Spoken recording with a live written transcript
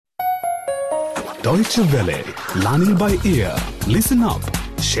Deutsche Welle, learning by ear. Listen up,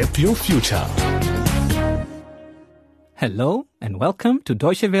 shape your future. Hello and welcome to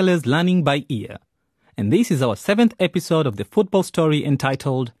Deutsche Welle's Learning by Ear. And this is our 7th episode of the football story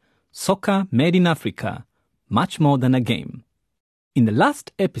entitled Soccer Made in Africa, Much More Than a Game. In the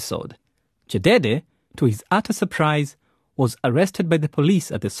last episode, Jedede, to his utter surprise, was arrested by the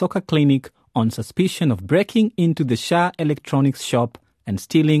police at the soccer clinic on suspicion of breaking into the Shah Electronics shop and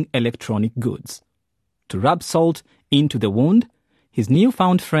stealing electronic goods. To rub salt into the wound, his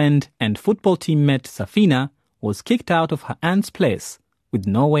newfound friend and football teammate Safina was kicked out of her aunt's place with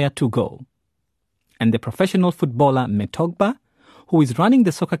nowhere to go. And the professional footballer Metogba, who is running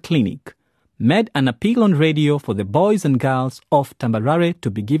the soccer clinic, made an appeal on radio for the boys and girls of Tambarare to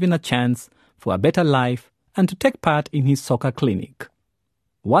be given a chance for a better life and to take part in his soccer clinic.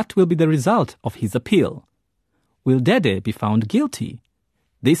 What will be the result of his appeal? Will Dede be found guilty?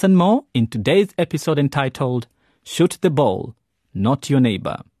 This and more in today's episode entitled Shoot the Ball, Not Your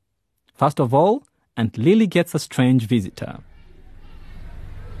Neighbour. First of all, Aunt Lily gets a strange visitor.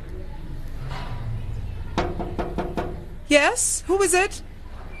 Yes? Who is it?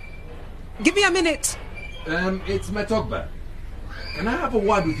 Give me a minute. It's Metogba. Can I have a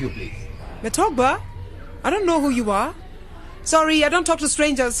word with you, please? Metogba? I don't know who you are. Sorry, I don't talk to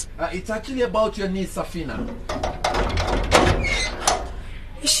strangers. It's actually about your niece, Safina.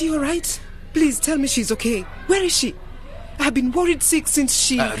 Is she alright? Please tell me she's okay. Where is she? I have been worried sick since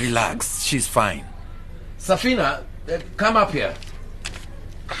she... Relax, she's fine. Safina, come up here.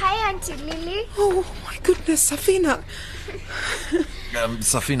 Hi, Auntie Lily. Oh, my goodness, Safina.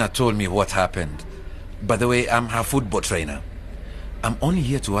 Safina told me what happened. By the way, I'm her football trainer. I'm only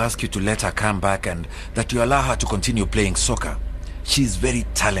here to ask you to let her come back and that you allow her to continue playing soccer. She's very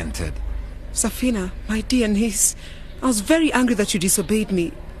talented. Safina, my dear niece, I was very angry that you disobeyed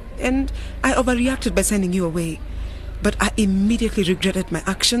me, and I overreacted by sending you away. But I immediately regretted my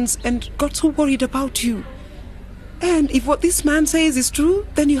actions and got so worried about you. And if what this man says is true,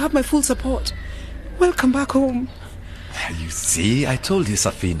 then you have my full support. Welcome back home. You see, I told you,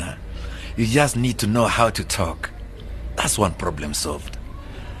 Safina. You just need to know how to talk. That's one problem solved.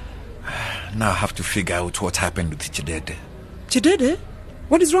 Now I have to figure out what happened with Jedede. Jedede?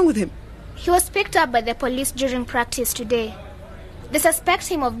 What is wrong with him? He was picked up by the police during practice today. They suspect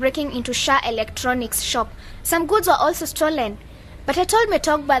him of breaking into Shah Electronics shop. Some goods were also stolen. But I told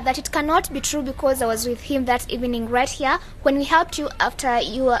Metogba that it cannot be true because I was with him that evening right here when we helped you after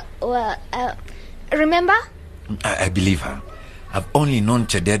you were... remember? I believe her. I've only known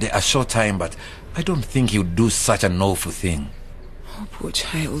Jedede a short time, but I don't think he would do such an awful thing. Oh, poor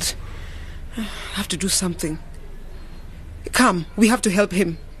child. I have to do something. Come, we have to help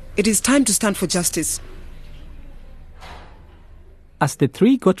him. It is time to stand for justice. As the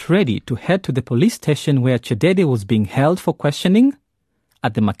three got ready to head to the police station where Jedede was being held for questioning,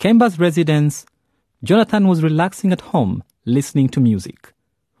 at the Makemba's residence, Jonathan was relaxing at home, listening to music,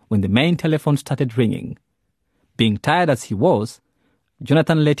 when the main telephone started ringing. Being tired as he was,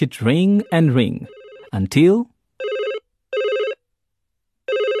 Jonathan let it ring and ring, until...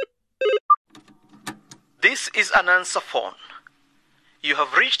 This is an answer phone. You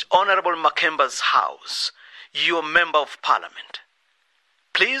have reached Honorable Makemba's house. You are Member of Parliament.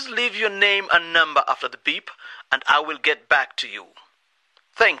 Please leave your name and number after the beep, and I will get back to you.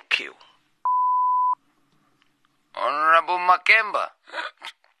 Thank you. Honorable Makemba,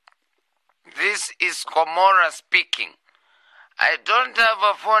 this is Komora speaking. I don't have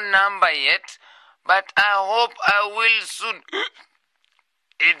a phone number yet, but I hope I will soon.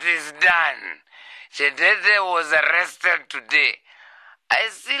 It is done. Jedede was arrested today. I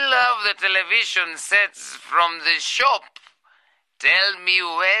still have the television sets from the shop. Tell me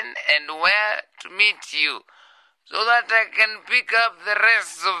when and where to meet you, so that I can pick up the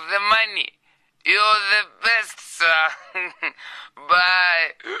rest of the money. You're the best, sir.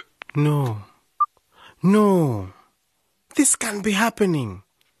 Bye. No. This can't be happening.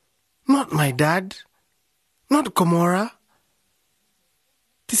 Not my dad. Not Komora.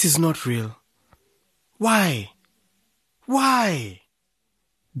 This is not real. Why?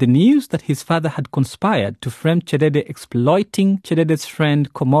 The news that his father had conspired to frame Jedede exploiting Jedede's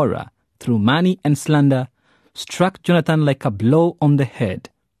friend Komora through money and slander struck Jonathan like a blow on the head.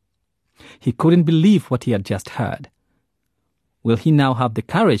 He couldn't believe what he had just heard. Will he now have the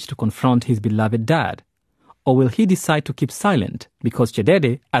courage to confront his beloved dad? Or will he decide to keep silent because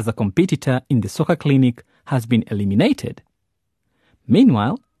Jedede, as a competitor in the soccer clinic, has been eliminated?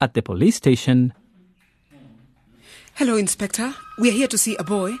 Meanwhile, at the police station... Hello, Inspector. We are here to see a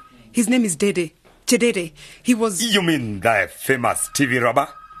boy. His name is Jedede. He was... You mean that famous TV robber?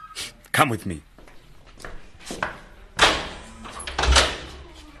 Come with me.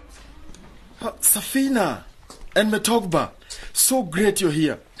 Safina and Metogba, so great you're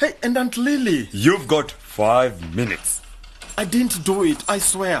here. Hey, and Aunt Lily. You've got 5 minutes. I didn't do it, I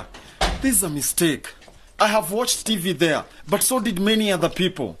swear. This is a mistake. I have watched TV there, but so did many other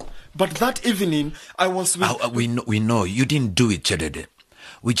people. But that evening, I was with... We know. You didn't do it, Chedede.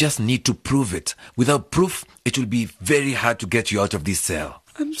 We just need to prove it. Without proof, it will be very hard to get you out of this cell.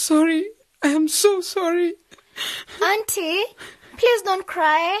 I'm sorry. I am so sorry. Auntie, please don't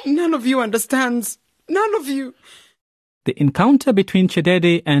cry. None of you understands. None of you. The encounter between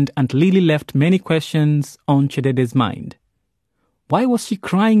Chedede and Aunt Lily left many questions on Chedede's mind. Why was she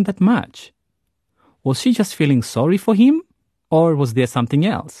crying that much? Was she just feeling sorry for him? Or was there something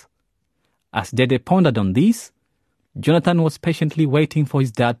else? As Dede pondered on this, Jonathan was patiently waiting for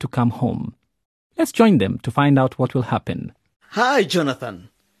his dad to come home. Let's join them to find out what will happen. Hi, Jonathan.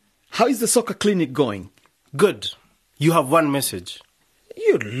 How is the soccer clinic going? Good. You have one message.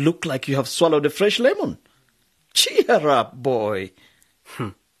 You look like you have swallowed a fresh lemon. Cheer up, boy.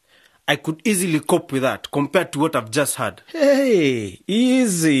 I could easily cope with that compared to what I've just had. Hey,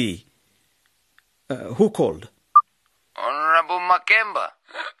 easy. Who called? Honorable Makemba.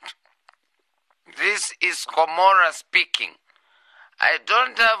 This is Komora speaking. I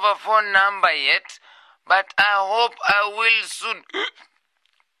don't have a phone number yet, but I hope I will soon.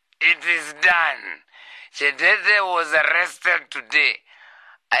 It is done. Chedede was arrested today.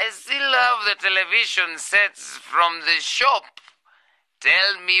 I still have the television sets from the shop.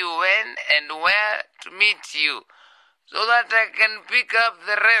 Tell me when and where to meet you, so that I can pick up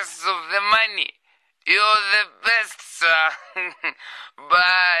the rest of the money. You're the best, sir.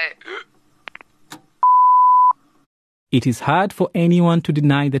 Bye. It is hard for anyone to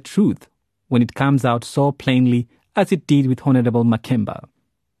deny the truth when it comes out so plainly as it did with Honorable Makemba.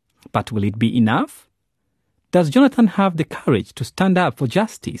 But will it be enough? Does Jonathan have the courage to stand up for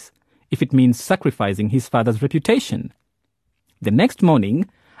justice if it means sacrificing his father's reputation? The next morning,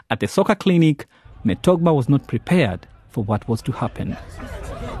 at the soccer clinic, Metogba was not prepared for what was to happen.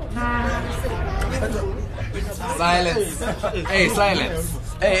 Silence. Hey, silence.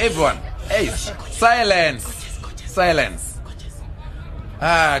 Hey, everyone. Hey, silence. Silence.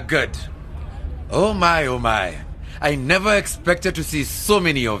 Good. Oh my. I never expected to see so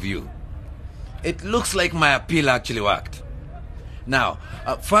many of you. It looks like my appeal actually worked. Now,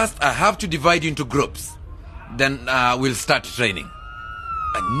 first I have to divide you into groups. Then we'll start training.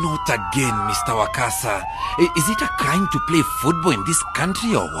 Not again, Mr. Wakasa. Is it a crime to play football in this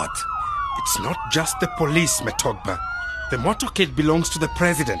country or what? It's not just the police, Metogba. The motorcade belongs to the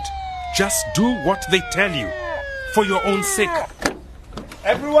president. Just do what they tell you, for your own sake.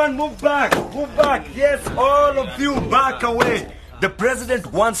 Everyone move back. Move back. Yes, all of you back away. The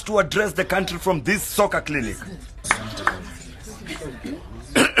president wants to address the country from this soccer clinic.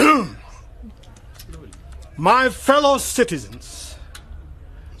 My fellow citizens,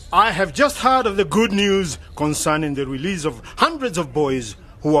 I have just heard of the good news concerning the release of hundreds of boys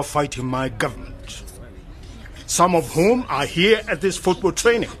who are fighting my government, some of whom are here at this football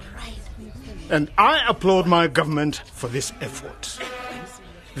training. And I applaud my government for this effort.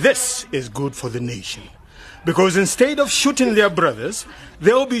 This is good for the nation, because instead of shooting their brothers,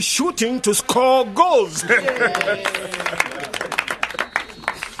 they'll be shooting to score goals.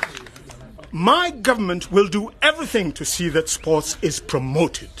 My government will do everything to see that sports is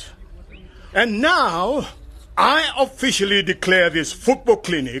promoted. And now, I officially declare this football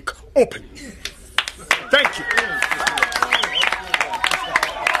clinic open. Thank you.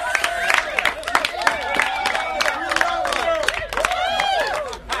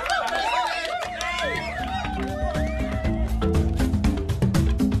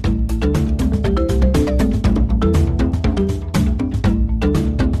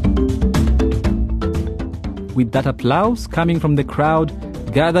 With that applause coming from the crowd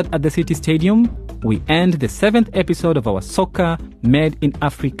gathered at the city stadium, we end the 7th episode of our Soccer Made in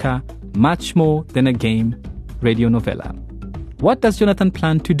Africa, Much More Than a Game radio novella. What does Jonathan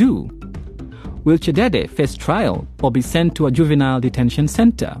plan to do? Will Chedede face trial or be sent to a juvenile detention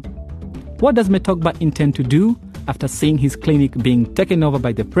center? What does Metogba intend to do after seeing his clinic being taken over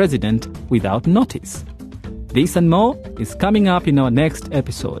by the president without notice? This and more is coming up in our next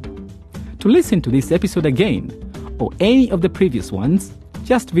episode. To listen to this episode again, or any of the previous ones,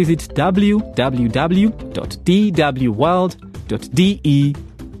 just visit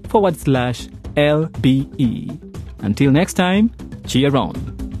www.dwworld.de/LBE. Until next time, cheer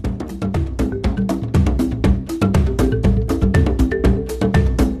on.